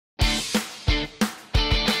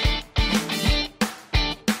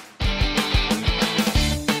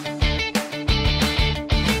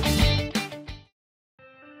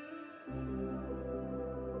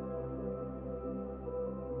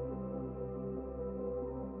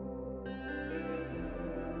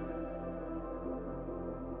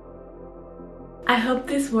I hope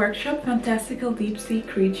this workshop, Fantastical Deep Sea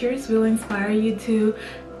Creatures, will inspire you to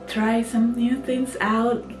try some new things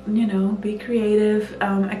out, you know, be creative,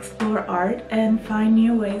 explore art, and find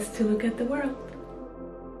new ways to look at the world.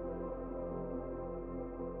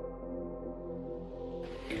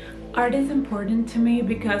 Art is important to me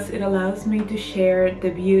because it allows me to share the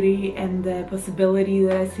beauty and the possibility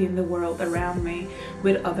that I see in the world around me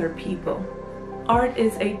with other people. Art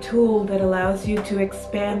is a tool that allows you to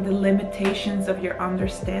expand the limitations of your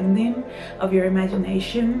understanding, of your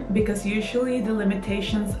imagination, because usually the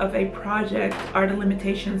limitations of a project are the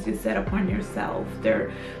limitations you set upon yourself.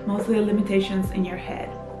 They're mostly limitations in your head.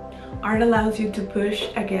 Art allows you to push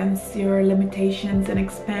against your limitations and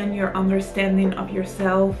expand your understanding of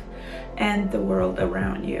yourself and the world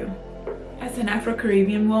around you. As an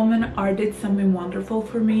Afro-Caribbean woman, art did something wonderful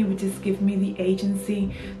for me, which is give me the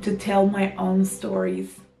agency to tell my own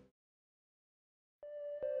stories.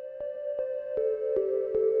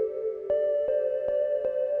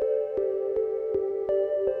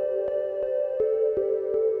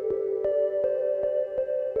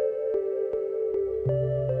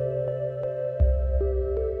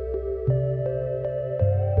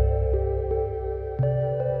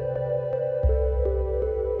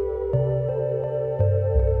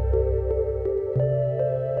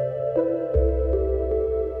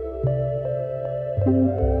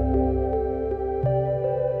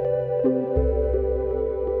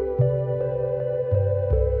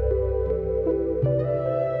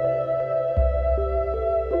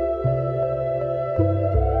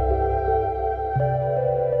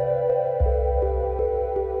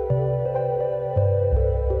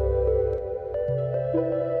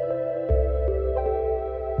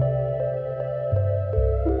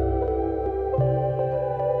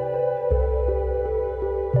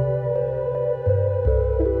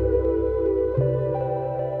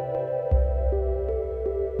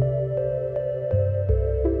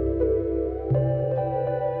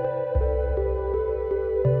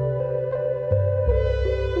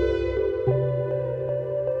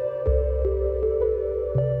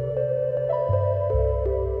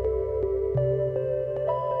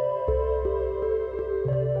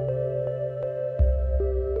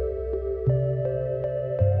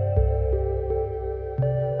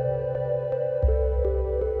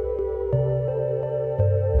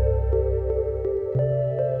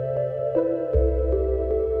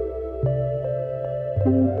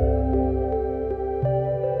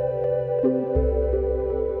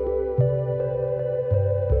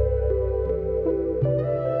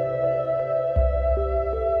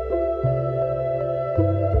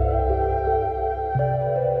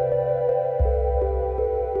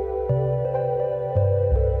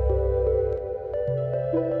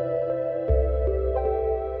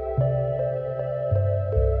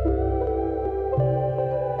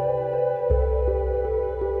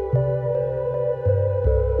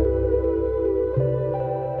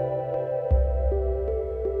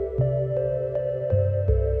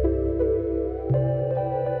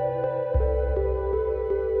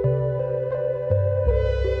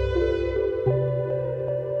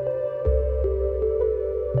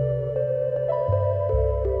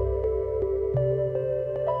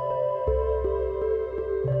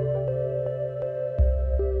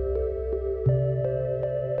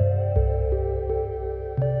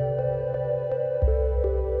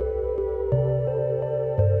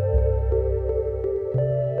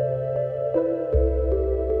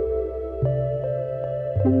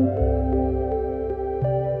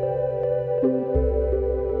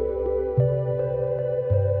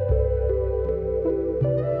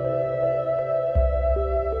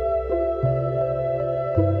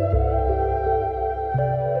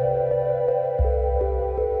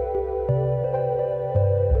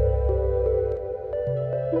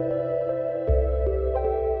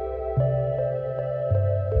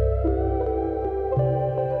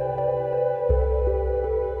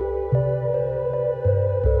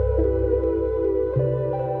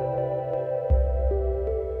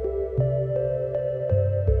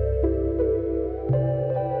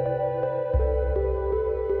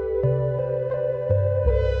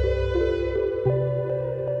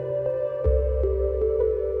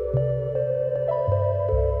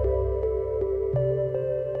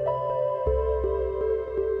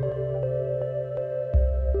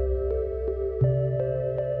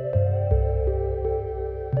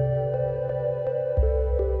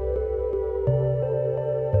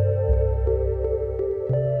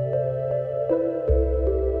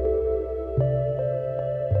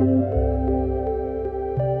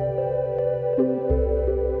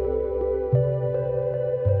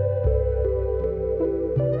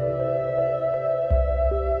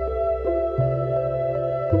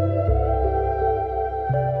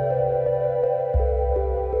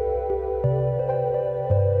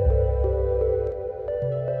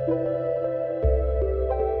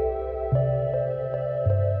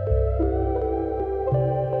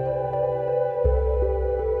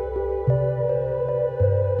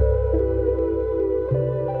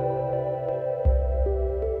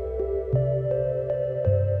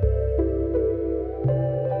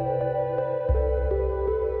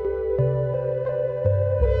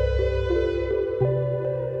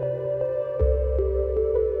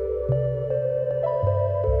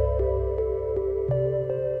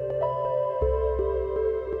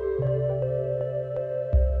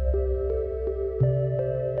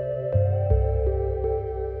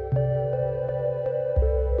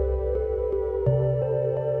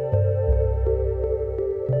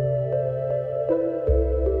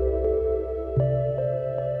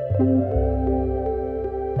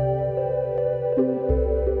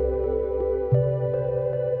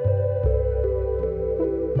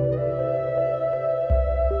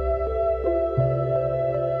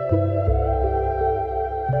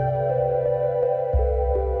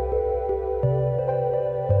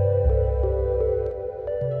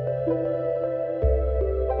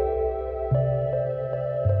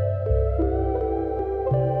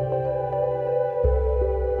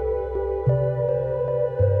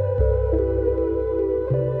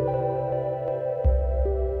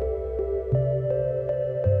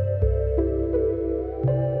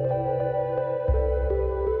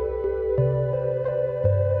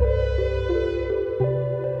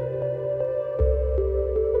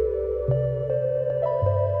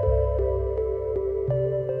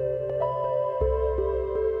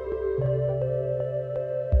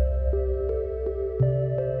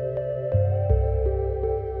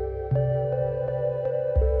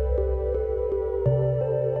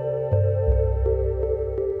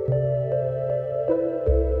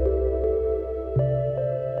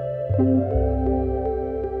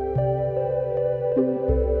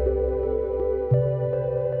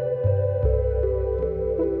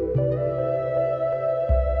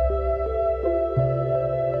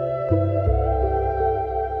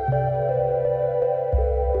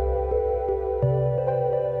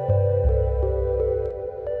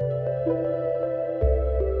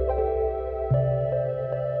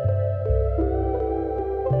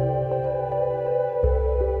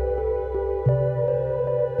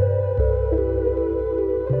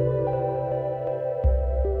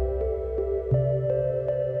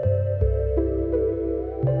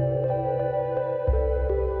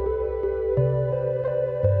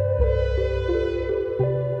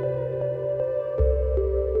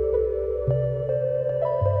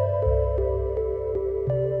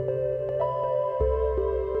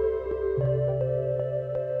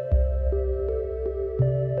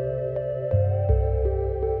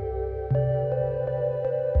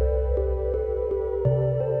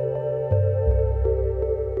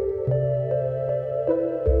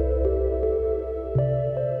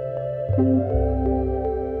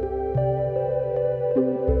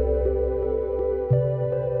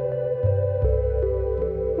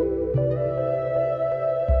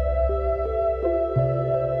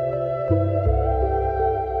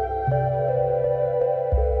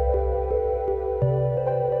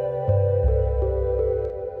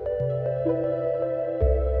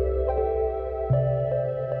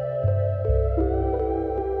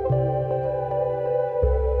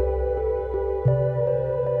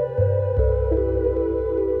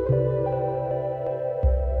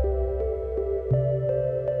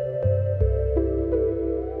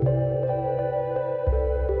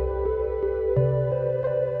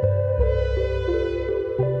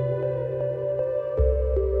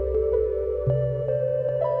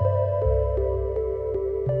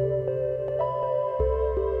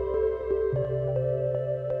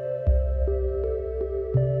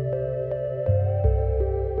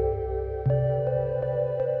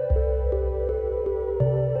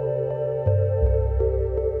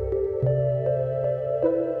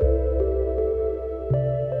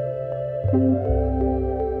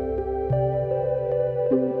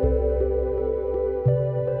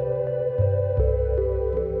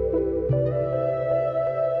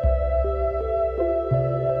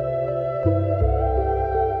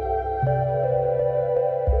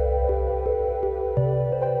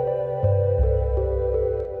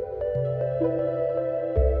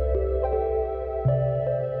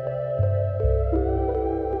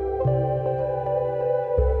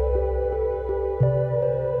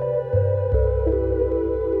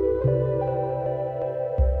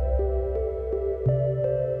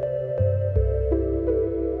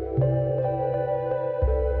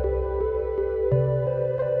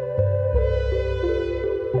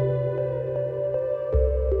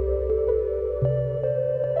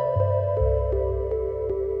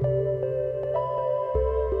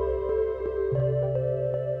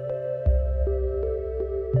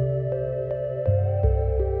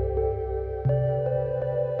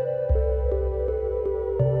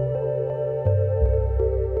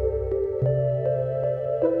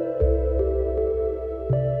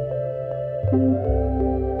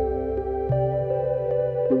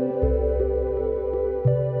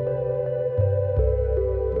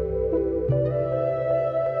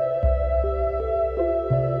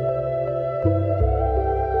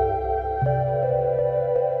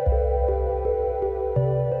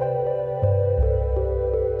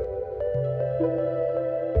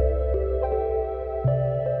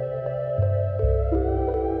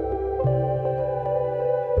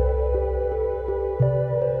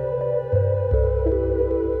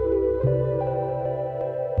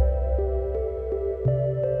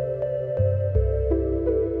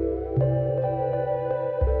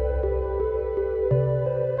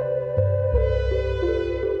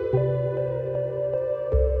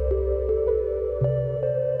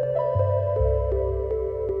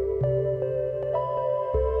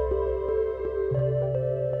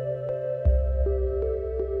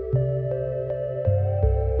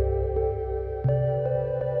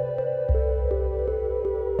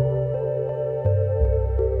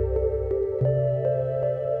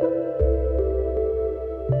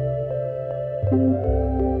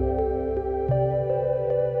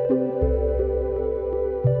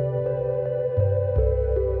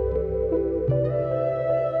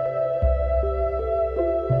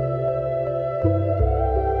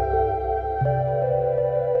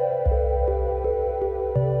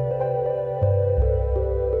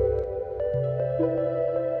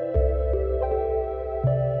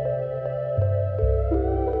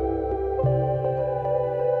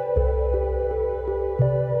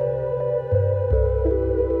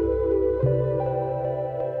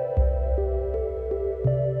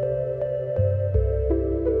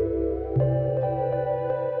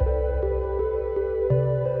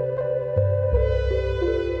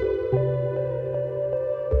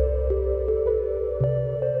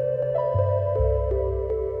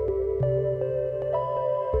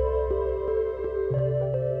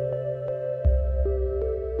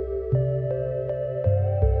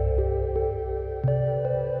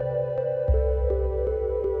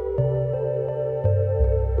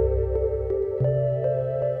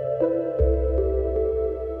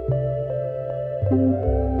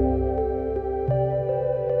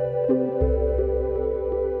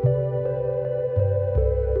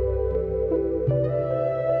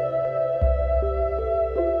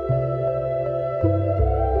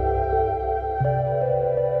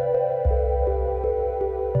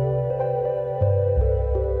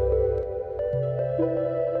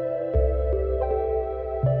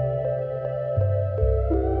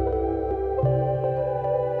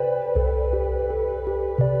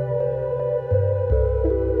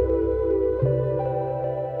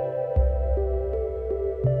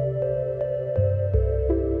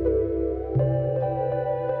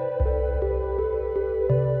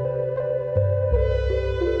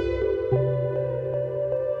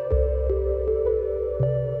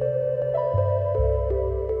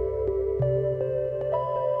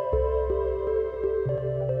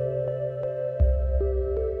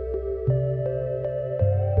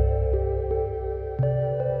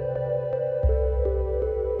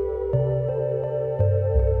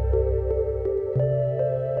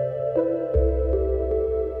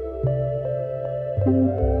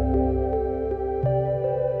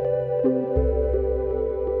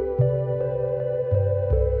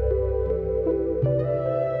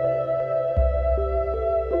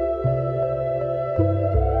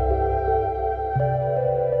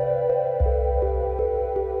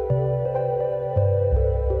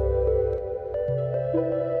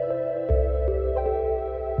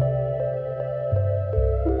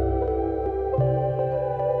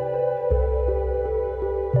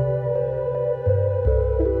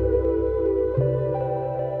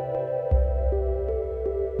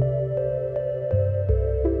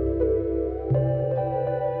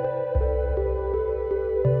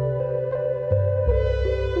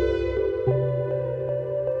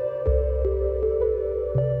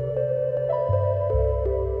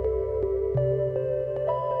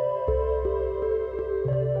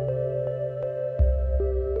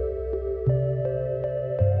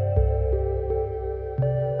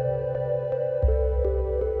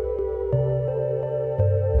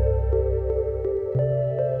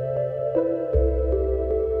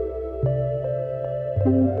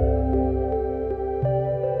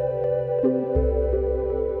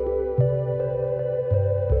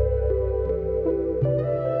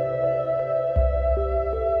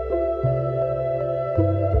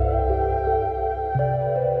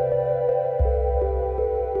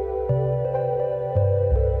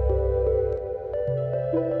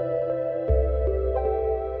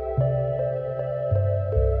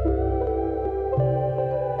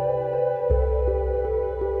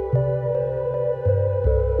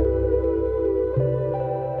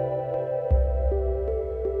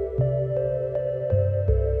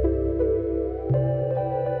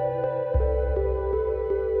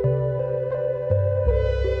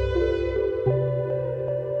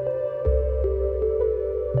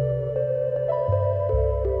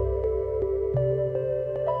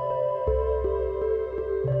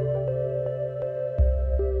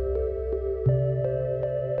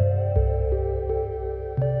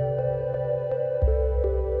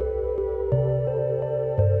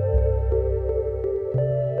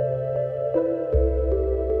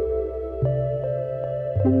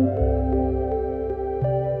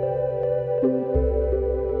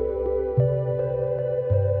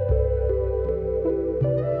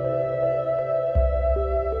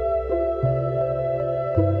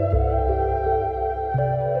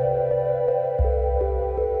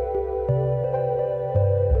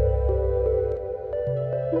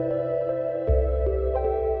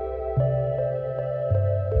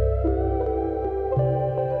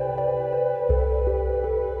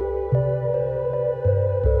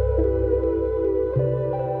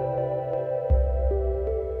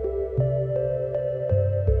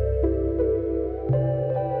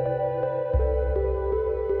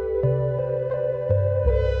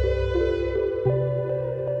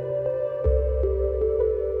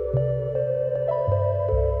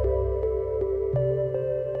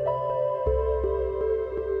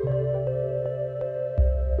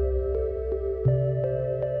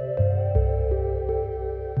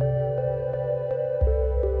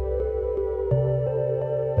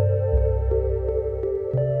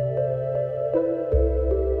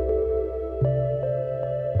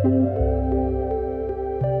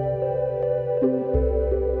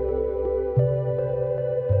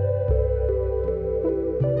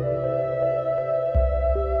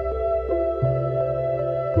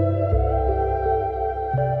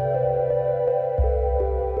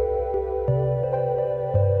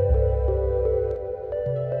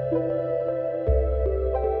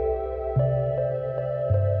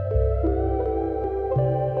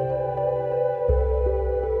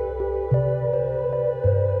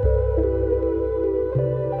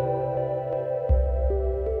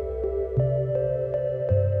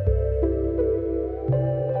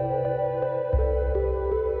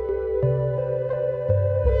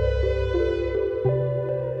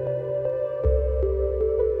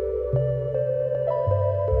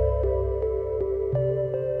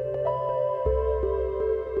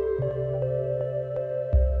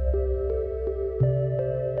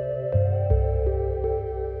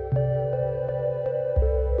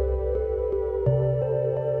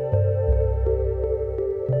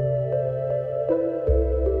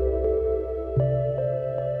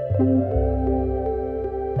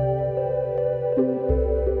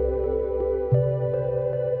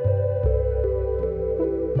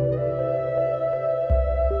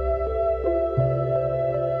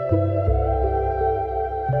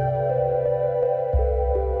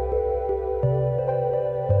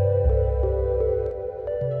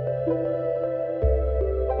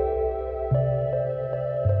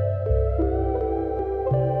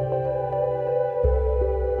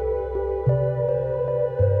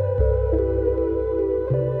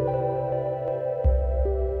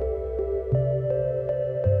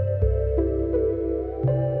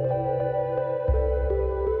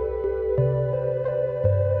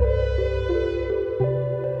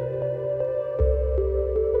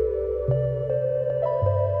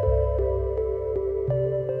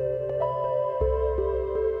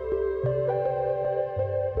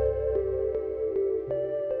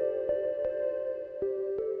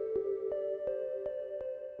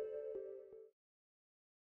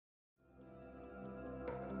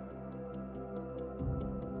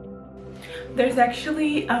 There's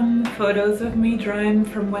actually photos of me drawing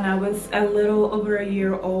from when I was a little over a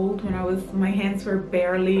year old, when my hands were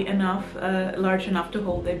barely large enough to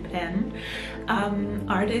hold a pen.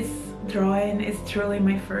 Drawing is truly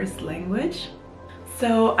my first language.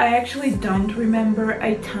 So I actually don't remember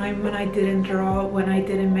a time when I didn't draw, when I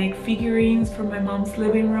didn't make figurines for my mom's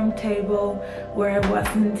living room table, where I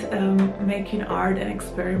wasn't making art and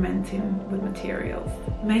experimenting with materials.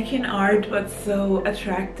 Making art was so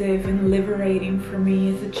attractive and liberating for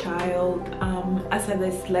me as a child. As a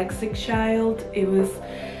dyslexic child, it was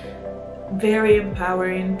very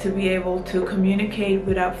empowering to be able to communicate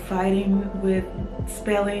without fighting with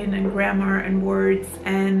spelling and grammar and words,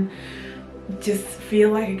 and just feel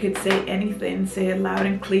like I could say anything, say it loud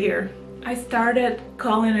and clear. I started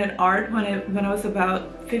calling it art when I was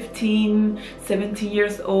about 15, 17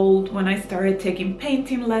 years old, when I started taking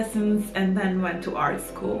painting lessons and then went to art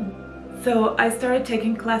school. So I started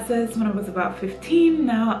taking classes when I was about 15,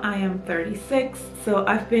 now I am 36, so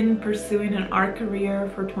I've been pursuing an art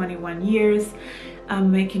career for 21 years.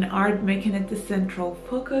 Making art, making it the central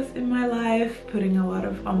focus in my life, putting a lot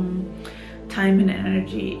of time and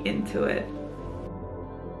energy into it.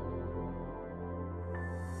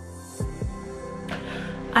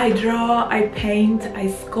 I draw, I paint, I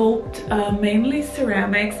sculpt, mainly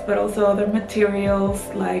ceramics, but also other materials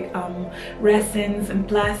like resins and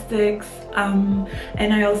plastics,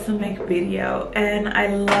 and I also make video. And I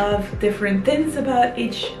love different things about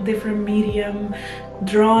each different medium.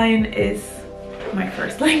 Drawing is my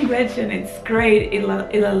first language and it's great.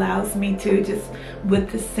 It allows me to just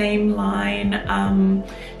with the same line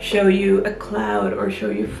show you a cloud or show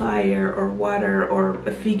you fire or water or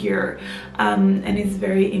a figure, and it's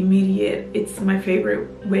very immediate. It's my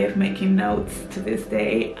favorite way of making notes to this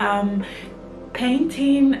day.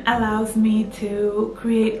 Painting allows me to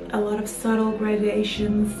create a lot of subtle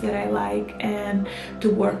gradations that I like, and to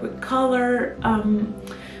work with color,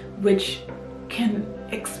 which can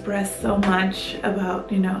express so much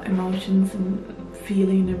about, you know, emotions and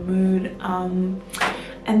feeling and mood.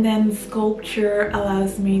 And then sculpture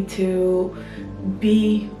allows me to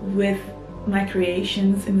be with my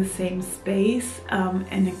creations in the same space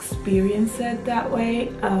and experience it that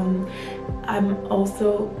way.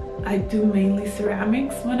 I do mainly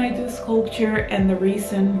ceramics when I do sculpture, and the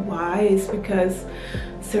reason why is because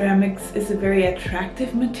ceramics is a very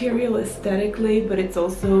attractive material aesthetically, but it's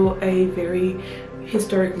also a very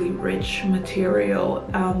historically rich material.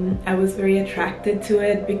 I was very attracted to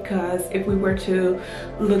it because if we were to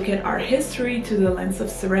look at art history to the lens of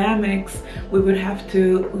ceramics, we would have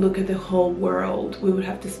to look at the whole world. We would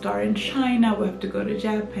have to start in China, we have to go to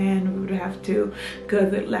Japan, we would have to go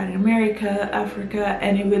to Latin America, Africa,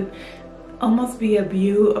 and it would almost be a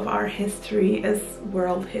view of art history as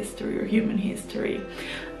world history or human history.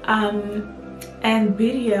 And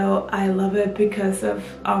video, I love it because of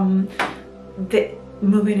the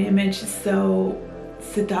moving image is so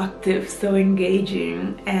seductive, so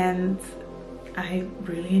engaging, and I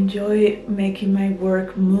really enjoy making my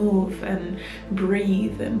work move and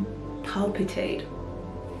breathe and palpitate.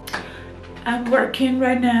 I'm working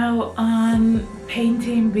right now on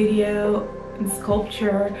painting, video, and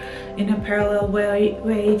sculpture in a parallel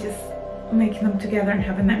way, just making them together and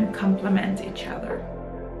having them complement each other.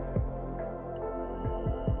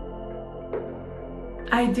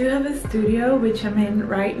 I do have a studio which I'm in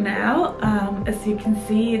right now. As you can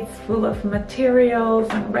see, it's full of materials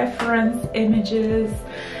and reference images,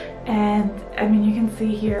 and I mean, you can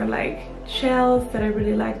see here like shells that I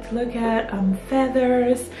really like to look at,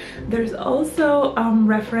 feathers. There's also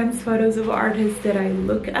reference photos of artists that I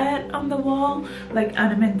look at on the wall, like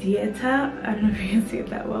Ana Mendieta. I don't know if you can see it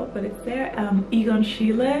that well, but it's there. Egon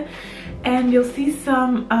Schiele. And you'll see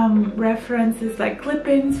some references like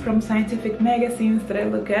clippings from scientific magazines that I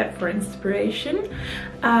look at for inspiration.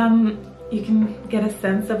 You can get a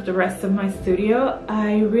sense of the rest of my studio.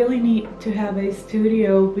 I really need to have a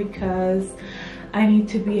studio because I need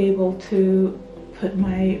to be able to put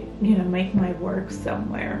my, make my work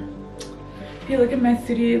somewhere. If you look at my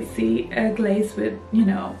studio, you'll see a glaze with,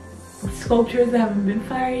 sculptures that haven't been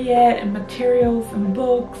fired yet, and materials and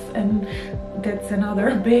books, and that's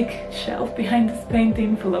another big shelf behind this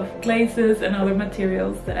painting full of glazes and other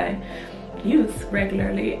materials that I use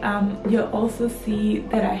regularly. You'll also see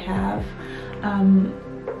that I have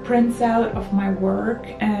prints out of my work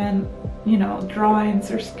and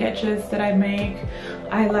drawings or sketches that I make.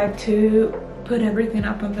 I like to put everything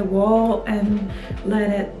up on the wall and let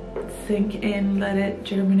it sink in, let it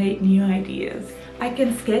germinate new ideas. I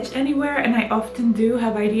can sketch anywhere, and I often do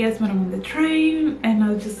have ideas when I'm on the train, and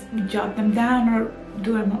I'll just jot them down or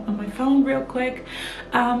do them on my phone real quick.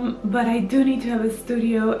 But I do need to have a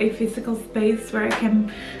studio, a physical space where I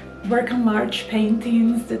can work on large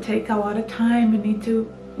paintings that take a lot of time and need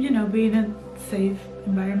to, be in a safe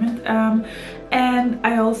environment. And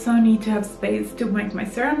I also need to have space to make my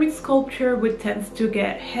ceramic sculpture, which tends to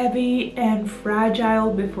get heavy and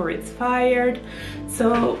fragile before it's fired.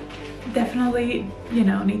 So definitely,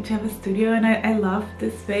 need to have a studio, and I love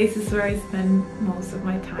this space. Is where I spend most of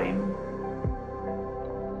my time.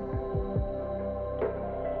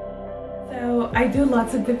 So I do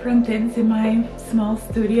lots of different things in my small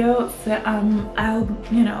studio. So I'll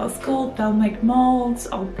sculpt, I'll make molds,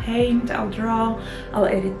 I'll paint, I'll draw, I'll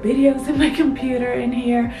edit videos in my computer in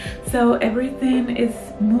here. So everything is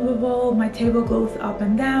movable. My table goes up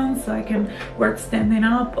and down, so I can work standing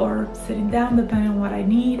up or sitting down depending on what I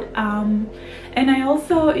need. And I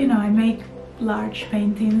also, I make large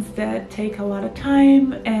paintings that take a lot of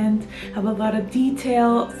time and have a lot of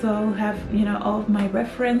detail, so I'll have all of my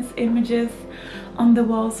reference images on the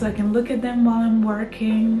wall so I can look at them while I'm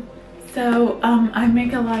working. So I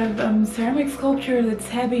make a lot of ceramic sculpture that's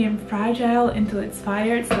heavy and fragile until it's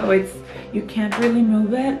fired, so you can't really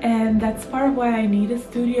move it, and that's part of why I need a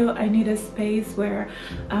studio. I need a space where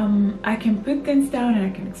I can put things down and I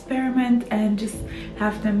can experiment and just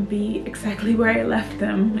have them be exactly where I left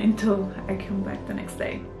them until I come back the next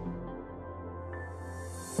day.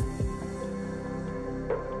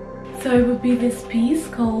 So it would be this piece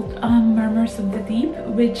called Murmurs of the Deep,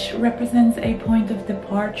 which represents a point of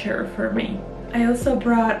departure for me. I also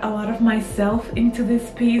brought a lot of myself into this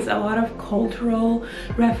piece, a lot of cultural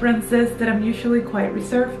references that I'm usually quite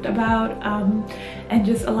reserved about, and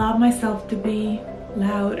just allowed myself to be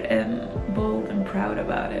loud and bold and proud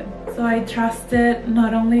about it. So I trusted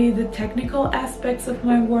not only the technical aspects of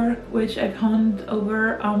my work, which I've honed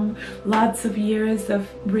over lots of years of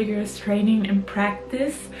rigorous training and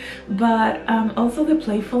practice, but also the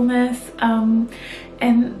playfulness and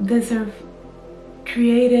the sort of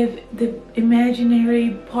creative, the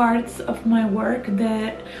imaginary parts of my work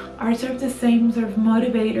that are sort of the same sort of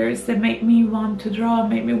motivators that make me want to draw,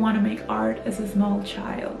 make me want to make art as a small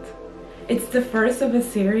child. It's the first of a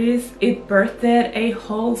series. It birthed a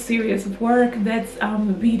whole series of work that's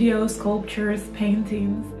video, sculptures,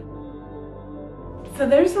 paintings. So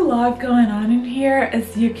there's a lot going on in here.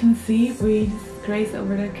 As you can see, if we graze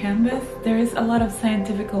over the canvas, there's a lot of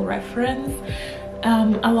scientific reference.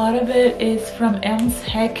 A lot of it is from Ernst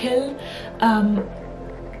Haeckel,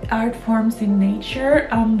 art forms in nature,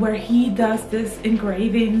 where he does this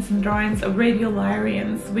engravings and drawings of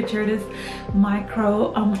radiolarians, which are these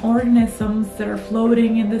micro organisms that are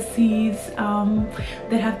floating in the seas,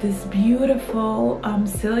 that have this beautiful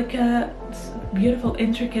beautiful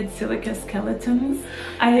intricate silica skeletons.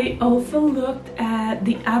 I also looked at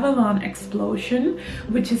the Avalon explosion,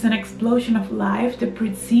 which is an explosion of life that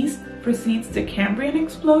precedes the Cambrian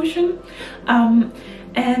explosion.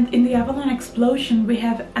 And in the Avalon explosion we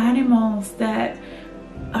have animals that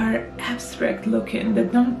are abstract looking,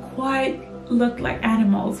 that don't quite look like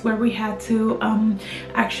animals, where we had to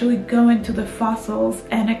actually go into the fossils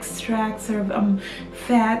and extract sort of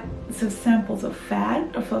fat, so samples of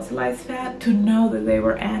fat, of fossilized fat, to know that they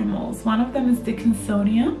were animals. One of them is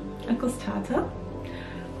Dickinsonia acostata,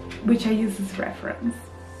 which I use as reference.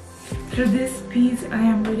 Through this piece I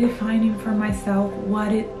am really finding for myself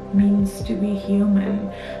what it means to be human.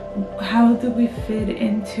 How do we fit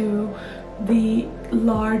into the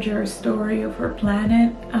larger story of our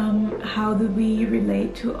planet? How do we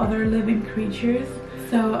relate to other living creatures?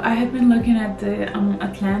 So I have been looking at the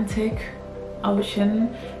Atlantic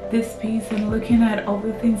Ocean, this piece, and looking at all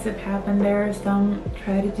the things that happened there. Some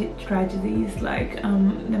tragedies like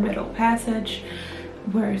the Middle Passage,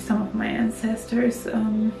 where some of my ancestors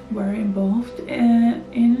were involved in,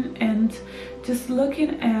 and just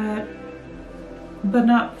looking at, but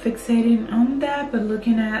not fixating on that, but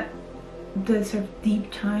looking at the sort of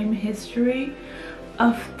deep time history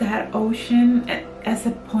of that ocean as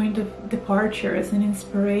a point of departure, as an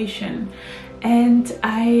inspiration. And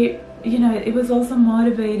it was also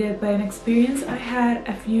motivated by an experience I had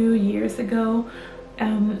a few years ago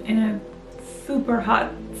in a super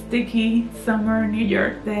hot, sticky summer New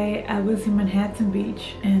York day. I was in Manhattan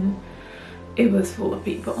Beach and it was full of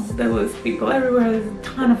people. There was people everywhere, there was a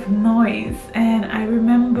ton of noise, and I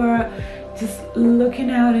remember just looking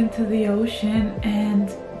out into the ocean and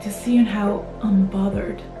just seeing how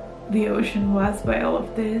unbothered the ocean was by all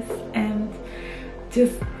of this, and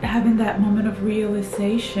just having that moment of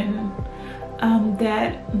realization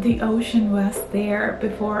that the ocean was there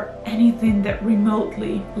before anything that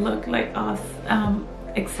remotely looked like us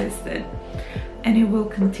existed, and it will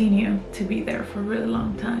continue to be there for a really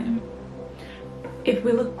long time. If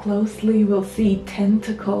we look closely, we'll see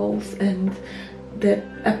tentacles and that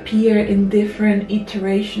appear in different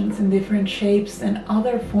iterations and different shapes, and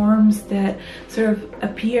other forms that sort of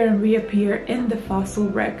appear and reappear in the fossil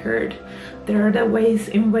record. There are the ways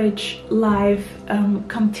in which life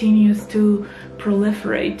continues to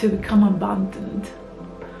proliferate, to become abundant.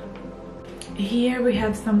 Here we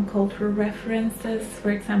have some cultural references.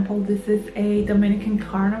 For example, this is a Dominican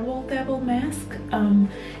carnival devil mask.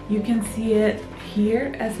 You can see it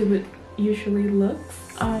here as it would usually looks.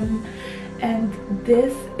 And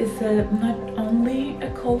this is not only a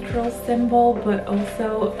cultural symbol, but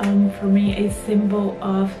also for me a symbol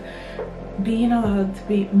of being allowed to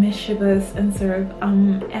be mischievous and sort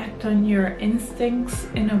of act on your instincts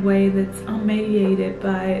in a way that's unmediated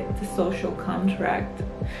by the social contract.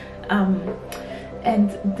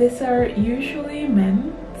 And these are usually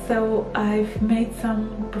men, so I've made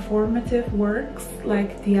some performative works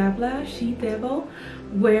like Diabla, She Devil,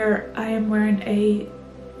 where I am wearing a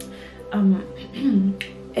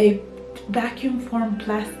vacuum formed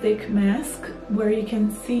plastic mask, where you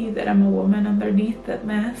can see that I'm a woman underneath that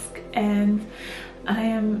mask, and I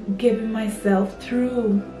am giving myself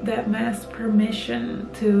through that mask permission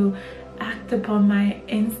to act upon my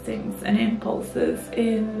instincts and impulses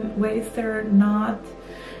in ways that are not,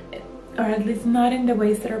 or at least not in the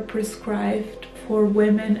ways that are prescribed for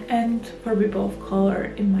women and for people of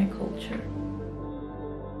color in my culture.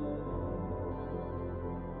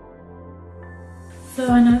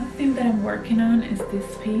 So another thing that I'm working on is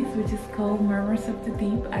this piece, which is called Murmurs of the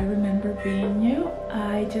Deep, I Remember Being You.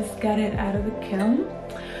 I just got it out of the kiln.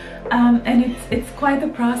 And it's quite the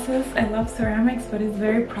process. I love ceramics, but it's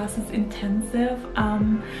very process intensive.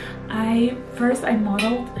 First I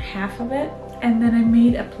modeled half of it, and then I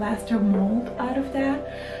made a plaster mold out of that.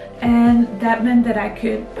 And that meant that I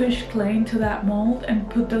could push clay into that mold and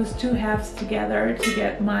put those two halves together to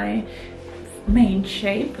get my main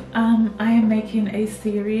shape. I am making a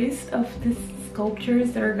series of these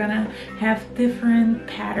sculptures that are gonna have different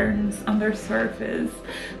patterns on their surface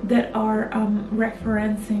that are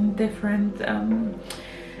referencing different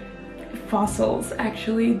fossils.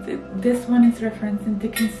 Actually, this one is referencing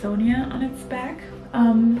Dickinsonia on its back,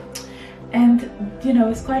 And you know,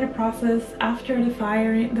 it's quite a process. After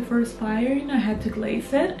the first firing, I had to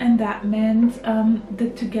glaze it, and that meant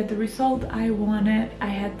that to get the result I wanted, I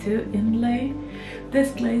had to inlay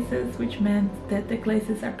these glazes, which meant that the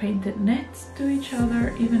glazes are painted next to each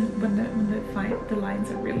other, even when the lines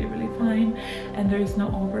are really fine and there is no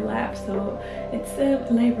overlap. So it's a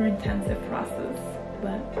labor-intensive process,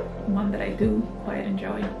 but one that I do quite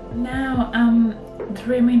enjoy. Now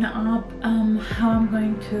dreaming up how I'm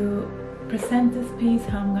going to present this piece,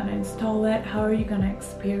 how I'm gonna install it, how are you gonna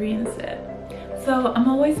experience it. So I'm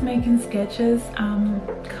always making sketches,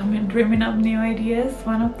 dreaming up new ideas.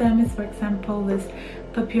 One of them is, for example, this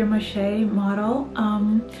papier-mâché model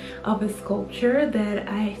of a sculpture that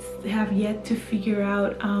I have yet to figure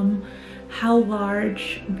out how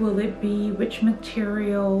large will it be, which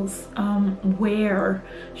materials, where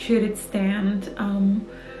should it stand.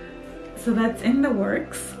 So that's in the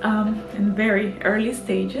works, in very early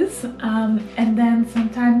stages. And then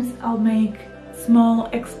sometimes I'll make small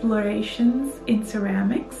explorations in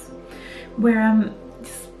ceramics where I'm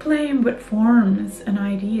just playing with forms and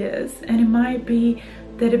ideas, and it might be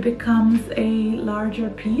that it becomes a larger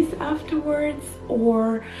piece afterwards,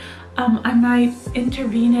 or I might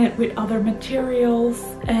intervene it with other materials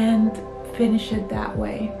and finish it that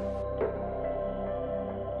way.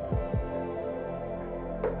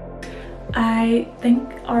 I think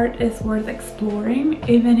art is worth exploring,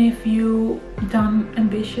 even if you don't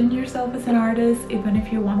ambition yourself as an artist, even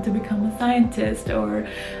if you want to become a scientist or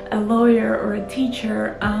a lawyer or a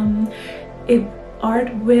teacher.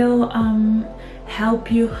 Art will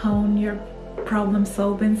help you hone your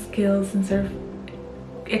problem-solving skills and sort of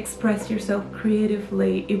express yourself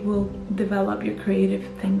creatively. It will develop your creative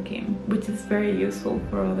thinking, which is very useful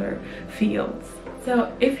for other fields.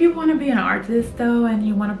 So if you want to be an artist though, and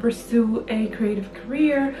you want to pursue a creative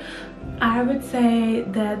career, I would say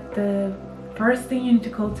that the first thing you need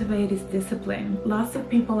to cultivate is discipline. Lots of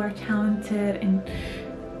people are talented, and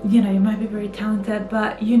you know, you might be very talented,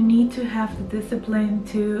 but you need to have the discipline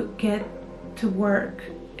to get to work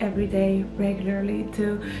every day regularly,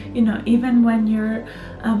 to, you know, even when you're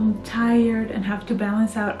tired and have to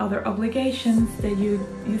balance out other obligations, that you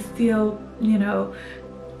still, you know,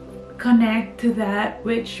 connect to that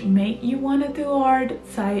which make you want to do art,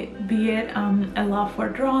 be it a love for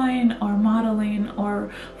drawing or modeling or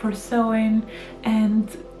for sewing,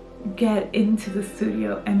 and get into the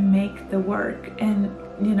studio and make the work, and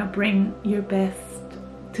you know, bring your best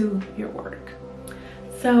to your work.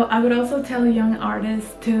 So I would also tell young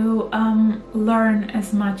artists to learn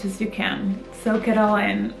as much as you can. Soak it all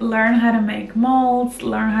in. Learn how to make molds,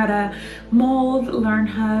 learn how to mold, learn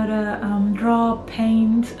how to draw,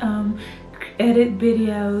 paint, edit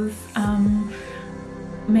videos,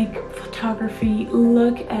 make photography,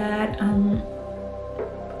 look at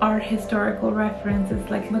art historical references,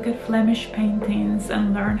 like look at Flemish paintings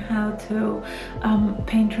and learn how to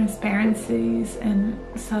paint transparencies and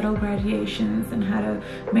subtle gradations, and how to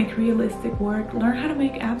make realistic work. Learn how to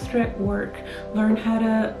make abstract work. Learn how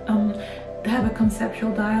to have a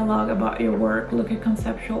conceptual dialogue about your work. Look at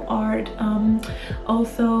conceptual art.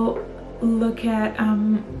 Also look at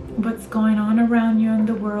what's going on around you in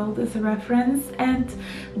the world as a reference. And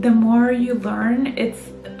the more you learn,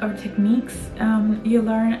 or techniques you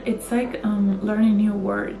learn, it's like learning new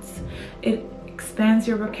words. It expands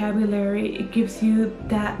your vocabulary. It gives you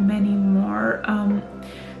that many more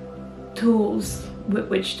tools with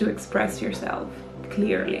which to express yourself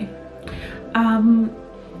clearly.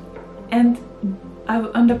 And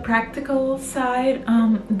on the practical side,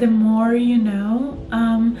 the more you know,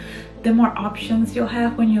 the more options you'll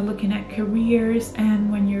have when you're looking at careers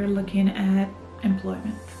and when you're looking at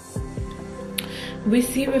employment. We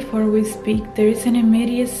see before we speak. There is an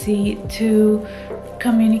immediacy to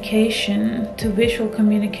communication, to visual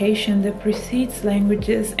communication, that precedes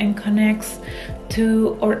languages and connects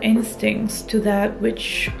to our instincts, to that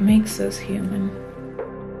which makes us human.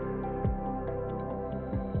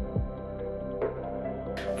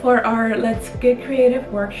 For our Let's Get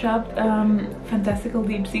Creative workshop, Fantastical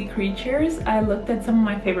Deep Sea Creatures, I looked at some of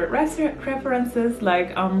my favorite references,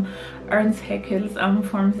 like Ernst Haeckel's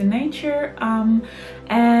Forms in Nature,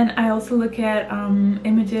 and I also look at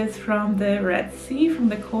images from the Red Sea, from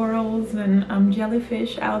the corals and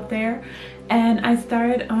jellyfish out there. And I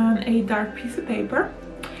started on a dark piece of paper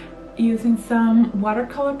using some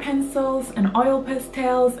watercolor pencils and oil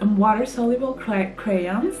pastels and water-soluble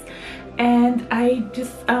crayons. And I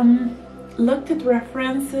just looked at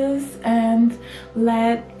references and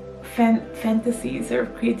let fantasies or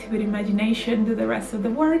creativity, imagination do the rest of the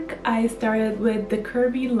work. I started with the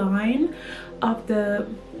curvy line of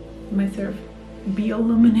my sort of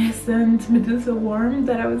bioluminescent Medusa worm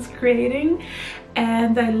that I was creating,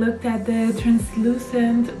 and I looked at the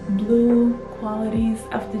translucent blue qualities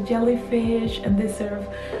of the jellyfish and this sort of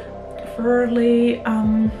furry,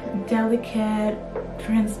 delicate,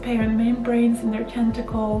 transparent membranes in their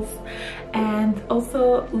tentacles, and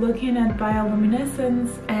also looking at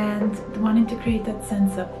bioluminescence and wanting to create that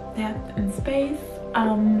sense of depth and space,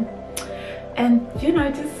 and you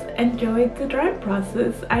know, just enjoyed the drawing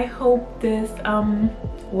process. I hope this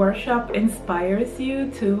workshop inspires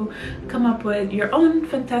you to come up with your own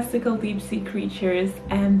fantastical deep sea creatures,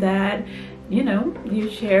 and that, you know, you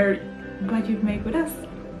share what you've made with us.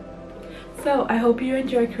 So I hope you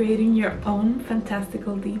enjoy creating your own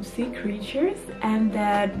fantastical deep sea creatures, and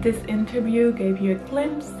that this interview gave you a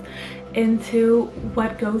glimpse into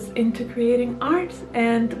what goes into creating art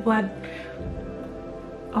and what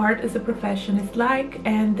art as a profession is like,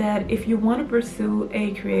 and that if you want to pursue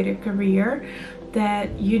a creative career, that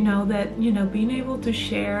you know being able to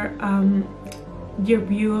share your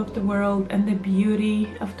view of the world and the beauty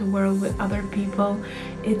of the world with other people,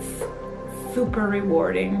 it's super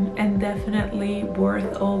rewarding and definitely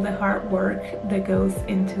worth all the hard work that goes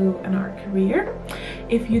into an art career.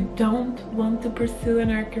 If you don't want to pursue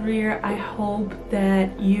an art career, I hope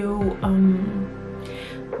that you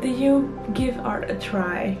give art a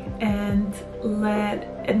try and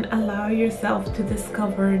allow yourself to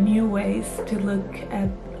discover new ways to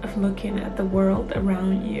looking at the world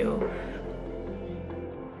around you.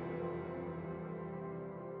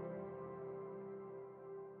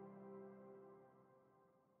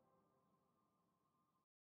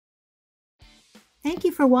 Thank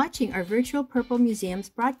you for watching our virtual Purple Museums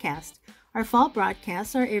broadcast. Our fall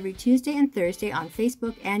broadcasts are every Tuesday and Thursday on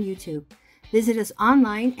Facebook and YouTube. Visit us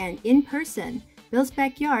online and in person. Bill's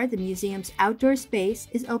Backyard, the museum's outdoor space,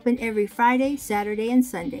 is open every Friday, Saturday, and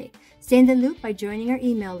Sunday. Stay in the loop by joining our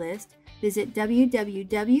email list. Visit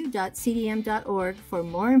www.cdm.org for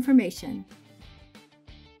more information.